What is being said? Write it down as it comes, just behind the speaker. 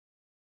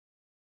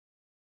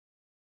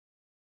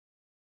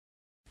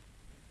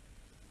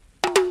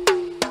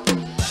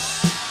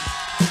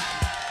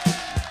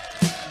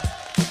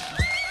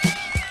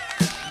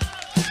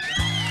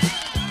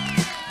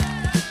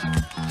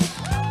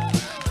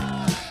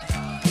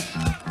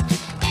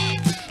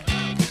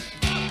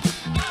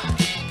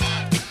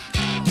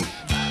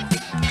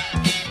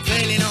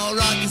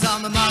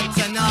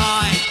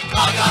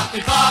got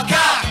me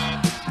Parka.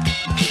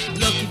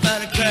 Looking for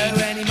the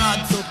crew, any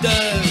mods will do.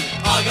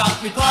 I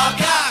got me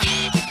Parka.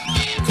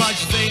 Quite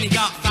you feeling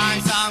got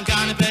fine, so I'm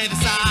gonna be the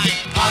same.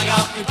 I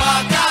got me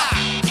Parka.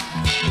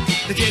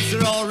 The kids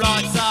are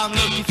alright, so I'm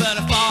looking for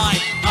the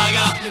fight. I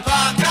got me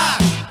Parka.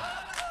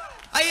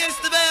 I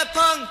used to be a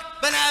punk,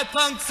 but now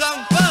punk's on.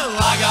 Woo!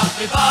 I got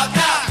me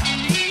Parka.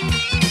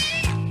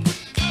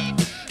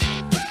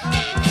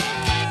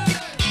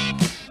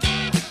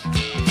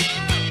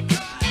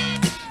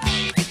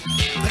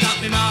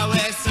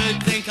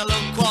 I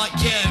look quite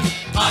cute.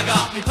 I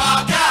got me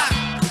Parka.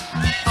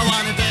 I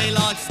wanna be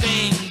like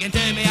Sting and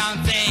do my own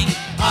thing.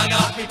 I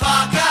got me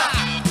Parka.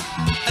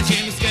 And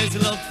Jimmy Scooter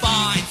look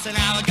fine, so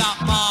now I got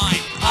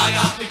mine. I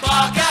got me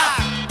Parka.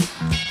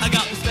 I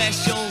got my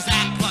specials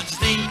act, what you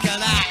think of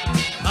that?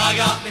 I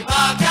got me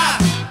Parka.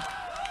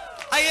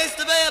 I used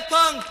to be a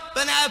punk,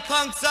 but now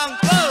punk's on.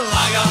 Woo!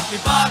 I got me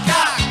Parka.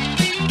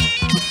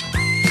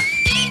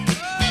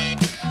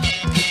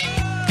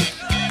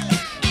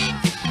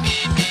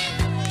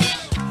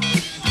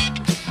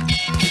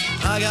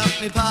 I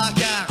got me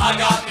Parka. I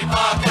got me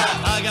Parka.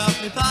 I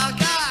got me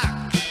Parka.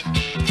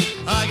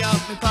 I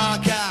got me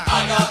Parka.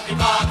 I got me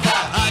Parka.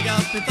 I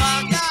got me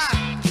Parka.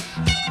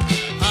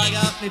 I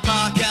got me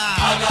Parka.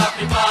 I got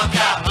me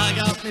Parka. I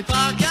got me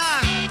Parka.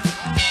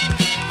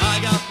 I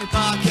got me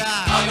Parka.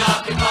 I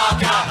got me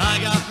Parka. I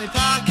got me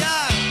Parka.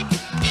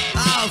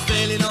 I'm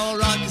feeling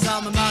alright 'cause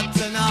I'm a mod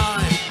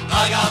tonight.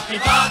 I got me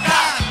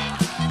Parka.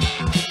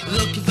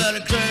 Looking for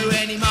a crew,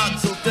 any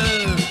mods will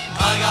do.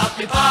 I got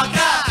me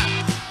Parka.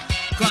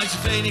 Quite you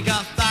feeling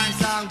got fine,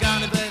 so I'm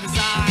gonna be the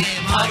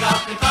same. I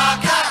got me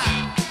Parka.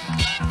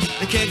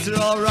 The kids are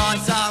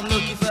alright, so I'm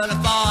looking for the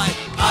fight.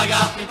 I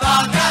got me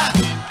Parka.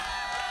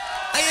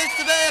 I used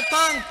to be a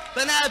punk,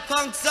 but now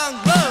punk's on.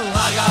 Woo!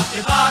 I got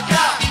me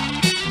Parka.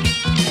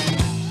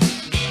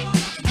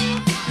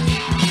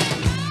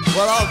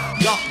 Well, I've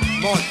got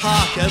my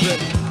Parka, but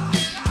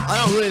I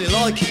don't really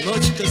like it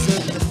much because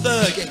the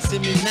fur gets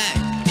in my neck.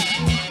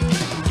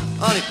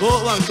 I only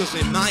bought one because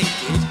my mate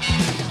did.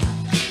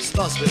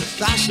 Starts with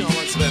fashion, I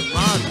want to be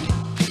mad.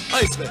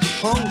 I used to be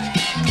punk.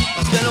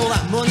 I spent all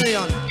that money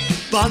on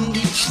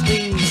bondage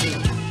things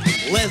and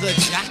leather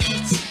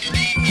jackets.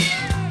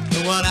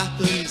 And what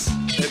happens?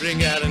 They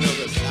bring out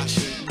another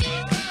fashion.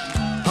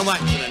 I'm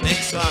waiting for the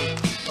next one.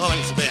 I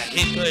wanted to be a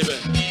hippie, but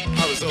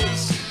I was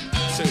always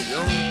too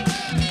young.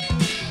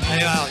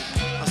 Anyway,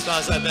 I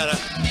suppose I better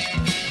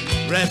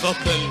rev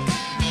up and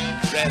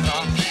rev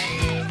off.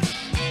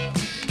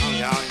 I'm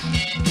going.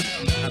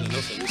 I've had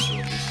enough of this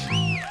rubbish.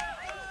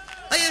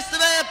 I used to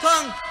be a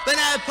punk, but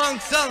now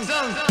punk's on.